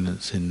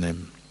confidence in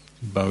them,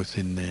 both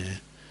in the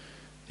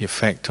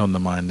effect on the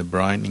mind, the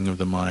brightening of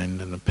the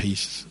mind and the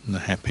peace and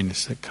the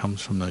happiness that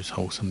comes from those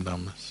wholesome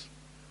dhammas.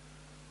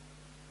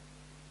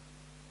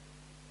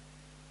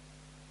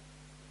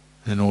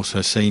 And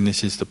also seeing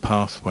this is the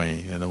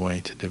pathway and the way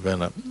to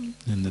develop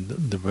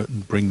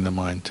and bring the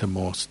mind to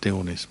more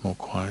stillness, more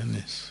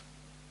quietness.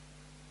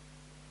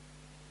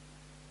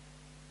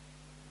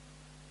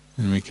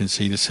 And we can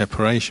see the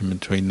separation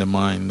between the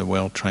mind, the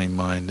well-trained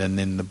mind, and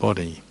then the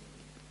body,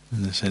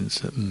 in the sense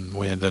that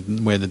where the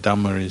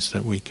Dhamma is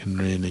that we can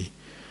really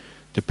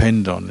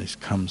depend on, this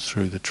comes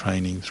through the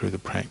training, through the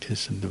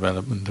practice and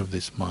development of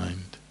this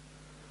mind.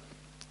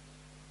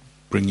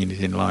 bringing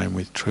it in line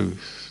with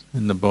truth.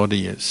 And the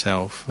body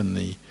itself and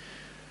the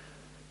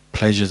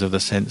pleasures of the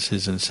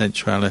senses and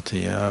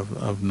sensuality are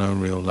of no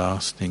real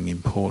lasting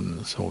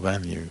importance or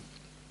value.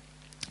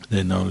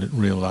 They're no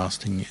real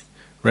lasting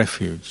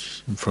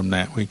refuge. And from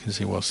that we can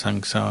see, well,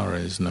 samsara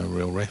is no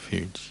real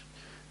refuge,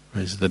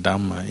 whereas the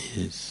Dhamma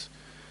is.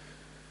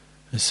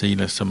 The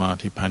sila,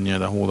 samadhi,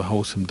 panya, all the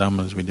wholesome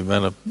Dhammas we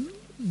develop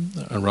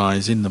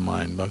arise in the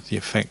mind, both the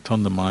effect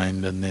on the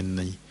mind and then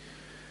the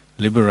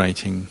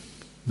liberating,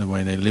 the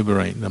way they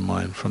liberate the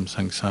mind from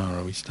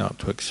samsara. We start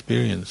to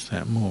experience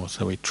that more,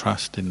 so we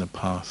trust in the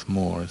path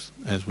more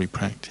as we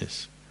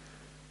practice.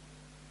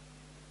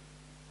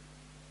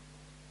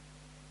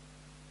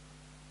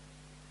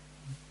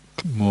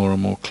 More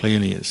and more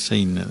clearly it's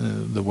seen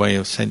the way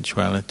of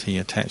sensuality,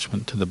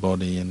 attachment to the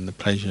body and the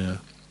pleasure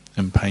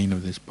and pain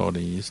of this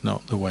body is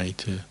not the way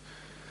to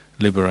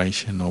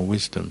liberation or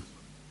wisdom.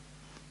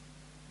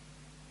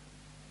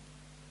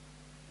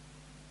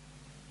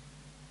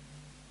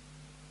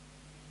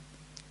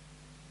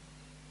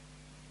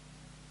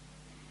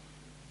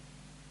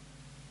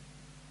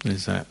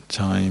 There's that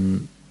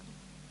time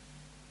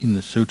in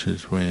the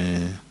sutras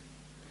where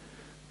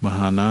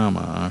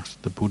Mahanama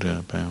asked the Buddha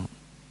about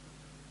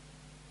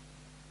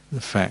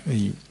the fact that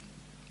he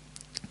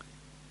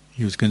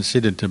was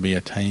considered to be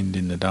attained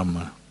in the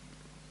Dhamma,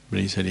 but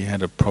he said he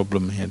had a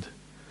problem, he had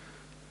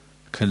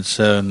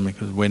concern,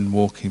 because when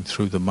walking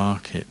through the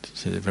market, he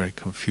said it's very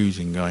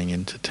confusing going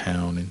into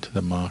town, into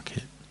the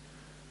market.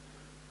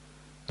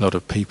 A lot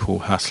of people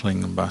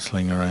hustling and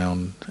bustling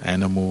around,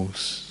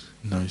 animals,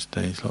 in those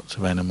days lots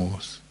of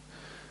animals,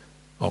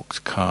 ox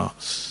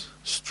carts,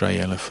 stray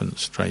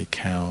elephants, stray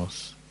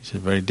cows. He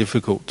said very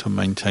difficult to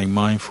maintain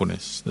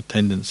mindfulness. The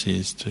tendency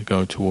is to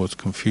go towards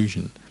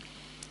confusion.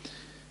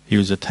 He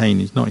was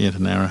attained, he's not yet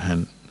an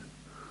arahant,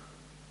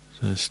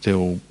 so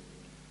still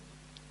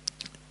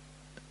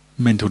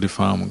mental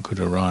defilement could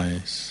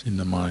arise in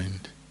the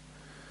mind.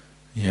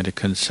 He had a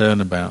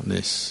concern about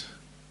this.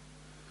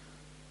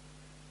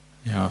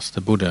 He asked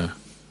the Buddha,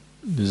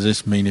 does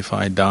this mean if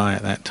I die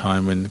at that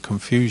time when the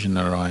confusion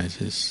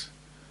arises,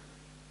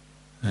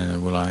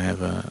 will I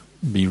ever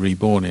be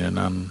reborn in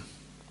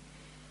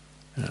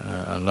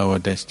a lower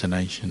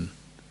destination,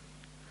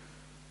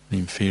 an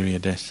inferior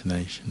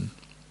destination?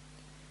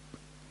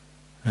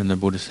 And the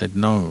Buddha said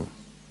no.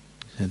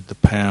 He said the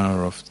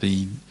power of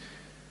and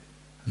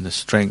the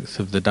strength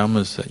of the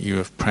Dhammas that you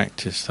have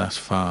practiced thus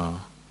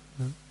far,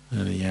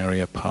 the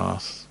area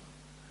path,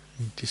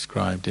 he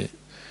described it,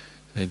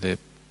 the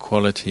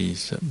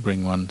qualities that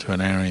bring one to an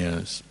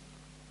area,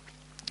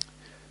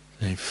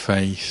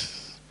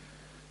 faith,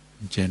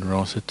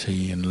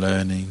 generosity and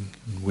learning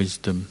and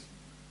wisdom.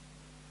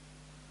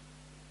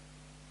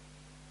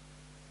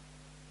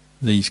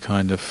 These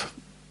kind of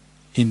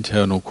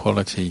internal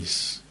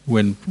qualities,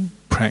 when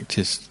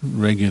practiced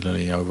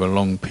regularly over a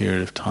long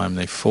period of time,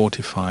 they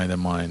fortify the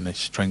mind, they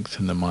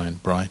strengthen the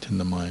mind, brighten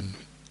the mind,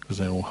 because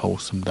they're all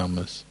wholesome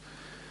Dhammas.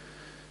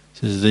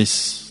 So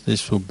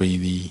this will be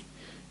the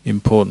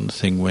important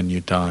thing when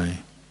you die.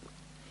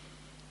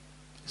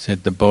 He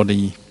said the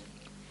body,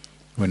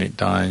 when it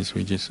dies,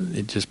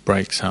 it just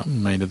breaks up,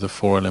 made of the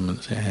four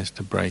elements. It has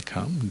to break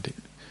up and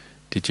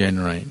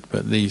degenerate.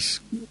 But these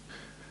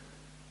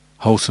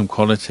wholesome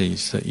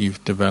qualities that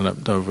you've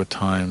developed over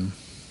time,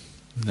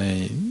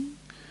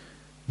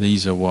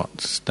 these are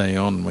what stay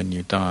on when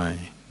you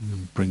die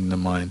and bring the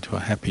mind to a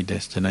happy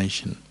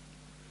destination.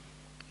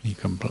 He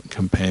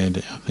compared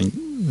it, I think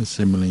the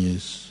simile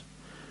is,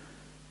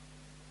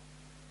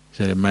 he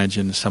said,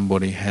 imagine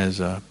somebody has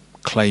a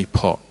clay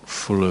pot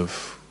full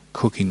of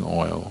cooking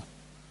oil.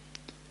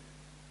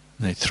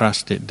 They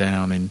thrust it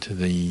down into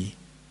the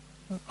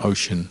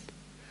ocean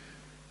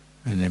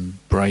and then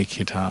break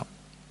it up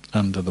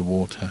under the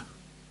water,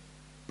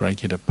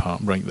 break it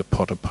apart, break the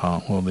pot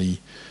apart, while the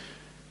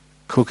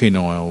cooking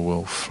oil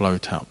will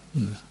float up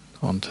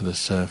onto the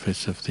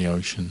surface of the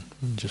ocean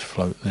and just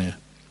float there.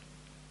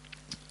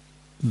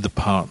 The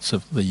parts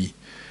of the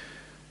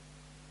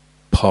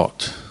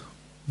pot,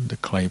 the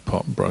clay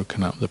pot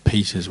broken up, the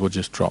pieces will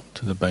just drop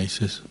to the base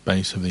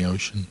of the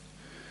ocean.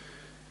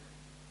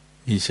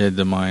 He said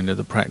the mind of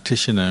the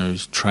practitioner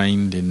who's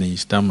trained in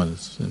these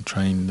Dhammas and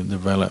trained to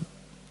develop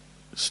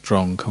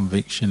strong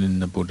conviction in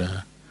the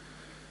Buddha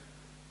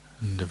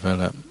and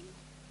develop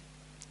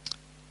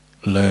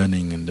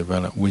learning and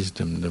develop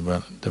wisdom,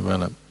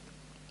 develop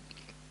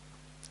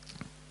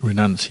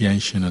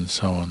renunciation and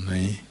so on.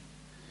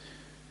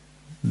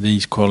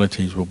 These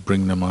qualities will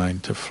bring the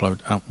mind to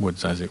float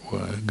upwards, as it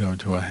were, go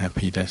to a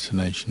happy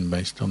destination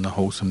based on the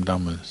wholesome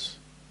Dhammas.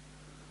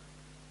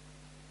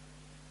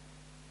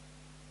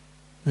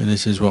 And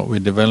this is what we're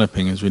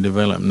developing as we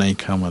develop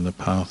Nehkamma, the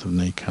path of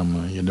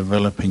Nehkamma. You're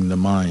developing the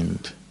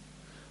mind.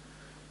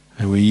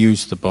 And we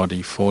use the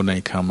body for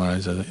Nehkamma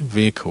as a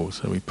vehicle,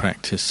 so we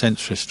practice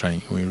sense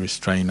restraint. We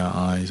restrain our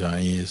eyes, our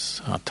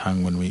ears, our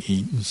tongue when we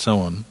eat and so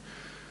on.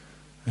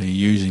 You're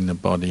using the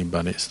body,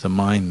 but it's the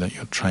mind that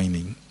you're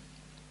training.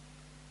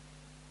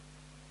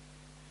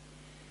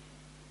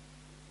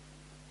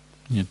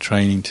 You're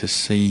training to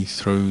see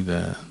through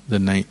the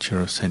nature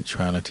of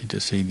sensuality,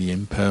 to see the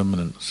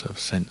impermanence of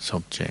sense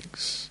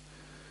objects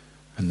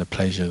and the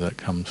pleasure that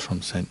comes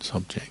from sense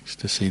objects,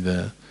 to see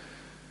the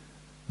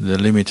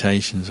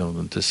limitations of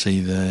them, to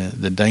see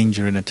the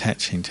danger in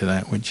attaching to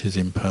that which is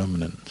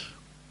impermanent.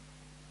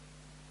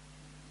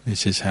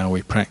 This is how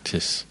we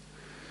practice.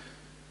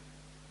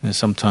 And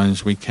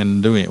sometimes we can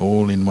do it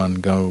all in one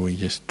go. We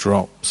just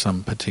drop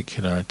some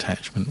particular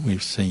attachment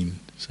we've seen.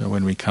 So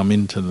when we come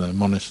into the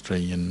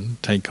monastery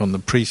and take on the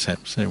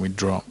precepts, we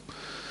drop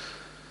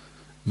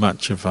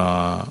much of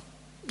our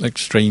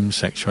extreme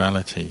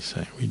sexuality,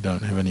 so we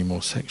don't have any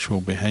more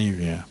sexual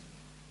behaviour.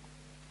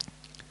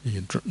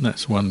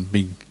 That's one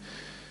big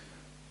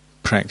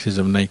practice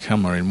of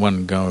Nehkamma. In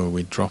one go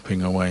we're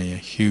dropping away a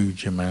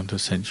huge amount of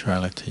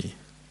sensuality.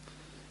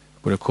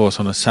 But of course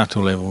on a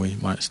subtle level we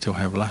might still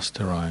have lust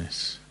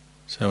arise.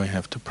 So we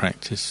have to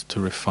practice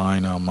to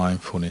refine our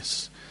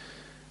mindfulness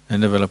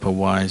and develop a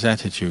wise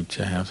attitude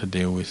to how to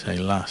deal with, say,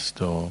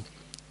 lust or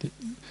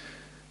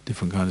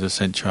different kinds of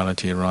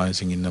sensuality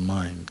arising in the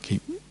mind.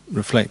 Keep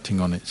reflecting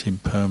on its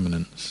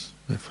impermanence,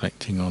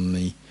 reflecting on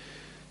the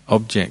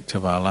object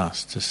of our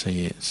lust to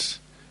see its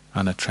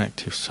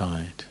unattractive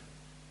side.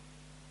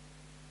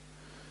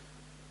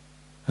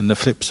 And the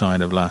flip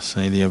side of lust,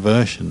 say, the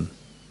aversion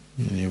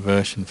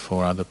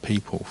for other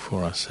people,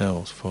 for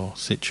ourselves, for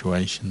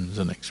situations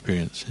and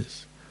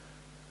experiences.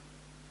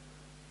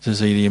 To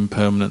see the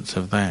impermanence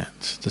of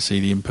that, to see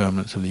the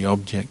impermanence of the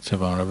objects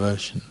of our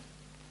aversion.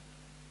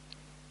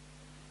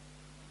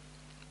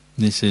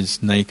 This is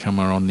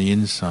Nehkamma on the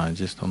inside,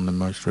 just on the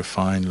most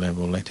refined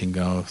level, letting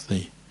go of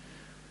the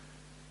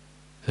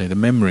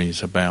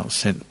memories about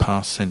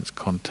past sense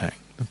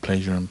contact, the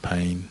pleasure and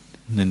pain,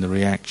 and then the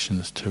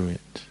reactions to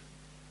it.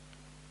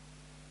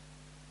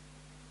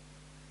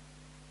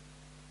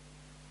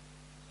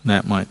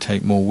 That might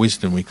take more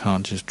wisdom. We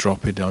can't just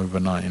drop it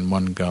overnight in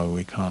one go.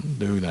 We can't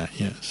do that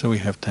yet. So we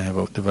have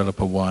to develop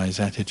a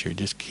wise attitude.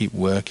 Just keep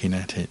working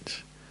at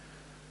it,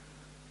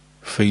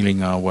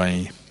 feeling our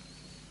way,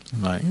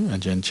 like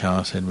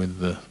Ajahn said with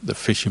the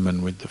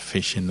fisherman with the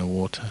fish in the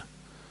water.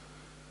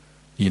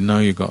 You know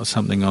you've got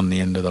something on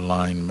the end of the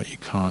line, but you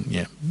can't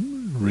yet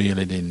reel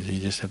it in. So you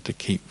just have to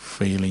keep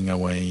feeling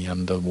away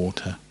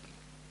underwater.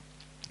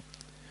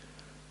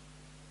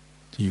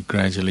 You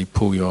gradually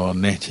pull your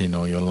net in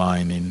or your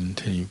line in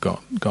until you've got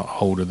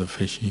hold of the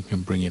fish and you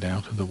can bring it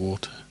out of the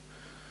water.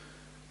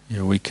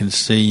 We can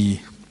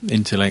see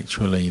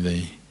intellectually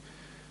the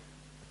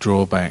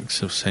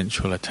drawbacks of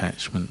sensual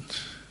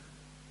attachment,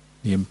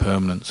 the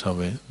impermanence of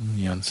it,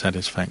 the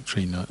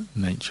unsatisfactory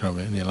nature of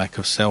it, the lack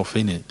of self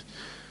in it.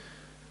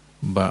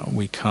 But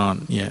we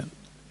can't yet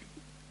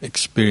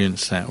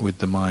experience that with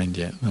the mind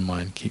yet. The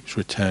mind keeps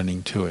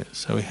returning to it.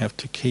 So we have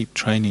to keep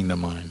training the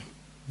mind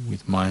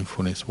with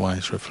mindfulness,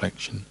 wise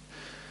reflection,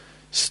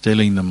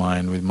 stilling the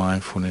mind with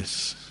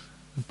mindfulness,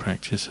 the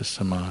practice of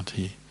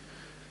samadhi,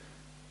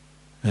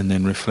 and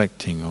then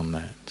reflecting on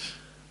that,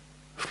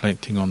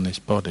 reflecting on this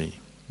body,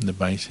 the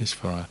basis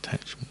for our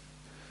attachment,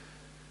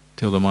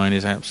 till the mind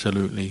is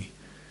absolutely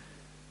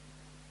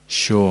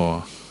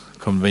sure,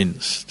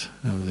 convinced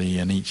of the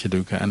anicca,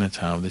 dukkha,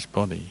 anatta of this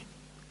body,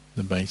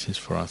 the basis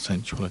for our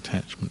sensual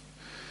attachment.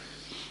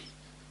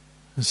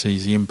 And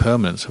sees the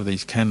impermanence of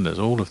these khandhas,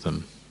 all of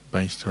them,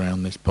 based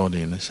around this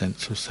body and the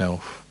sense of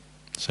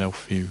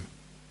self-view.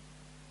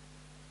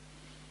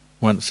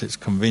 Once it's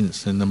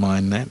convinced, then the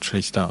mind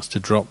naturally starts to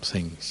drop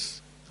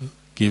things,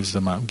 gives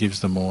them up,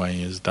 gives them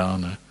away as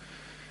dana,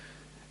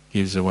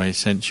 gives away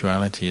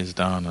sensuality as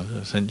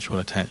dana, sensual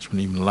attachment,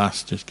 even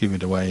lust, just give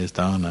it away as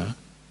dana.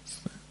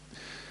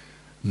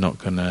 Not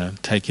going to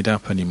take it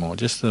up anymore.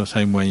 Just the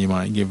same way you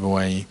might give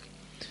away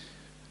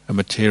a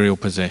material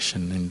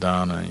possession in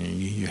dana.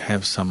 You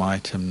have some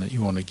item that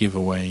you want to give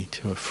away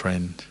to a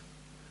friend.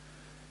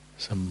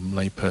 Some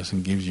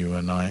layperson gives you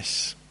a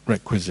nice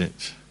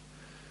requisite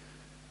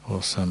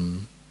or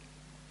some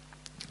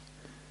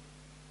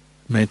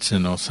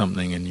medicine or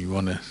something and you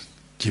want to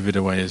give it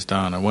away as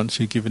dana. Once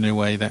you've given it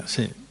away, that's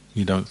it.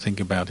 You don't think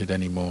about it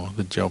anymore.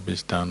 The job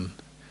is done.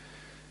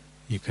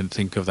 You can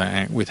think of that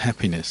act with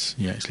happiness.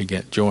 You actually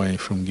get joy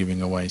from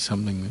giving away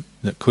something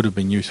that could have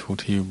been useful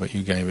to you, but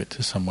you gave it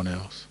to someone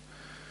else.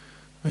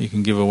 Or you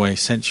can give away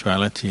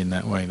sensuality in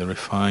that way, the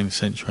refined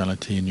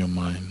sensuality in your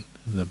mind,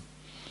 the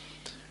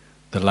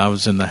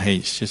loves and the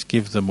hates, just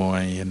give them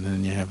away and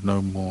then you have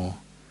no more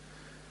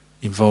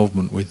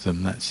involvement with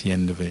them. That's the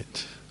end of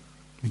it.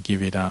 You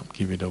give it up,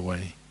 give it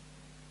away.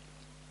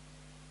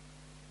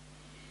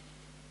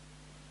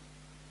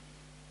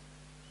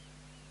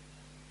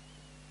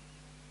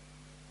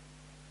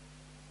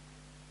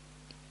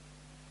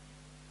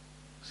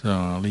 So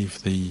I'll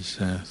leave these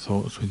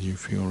thoughts with you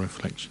for your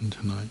reflection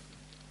tonight.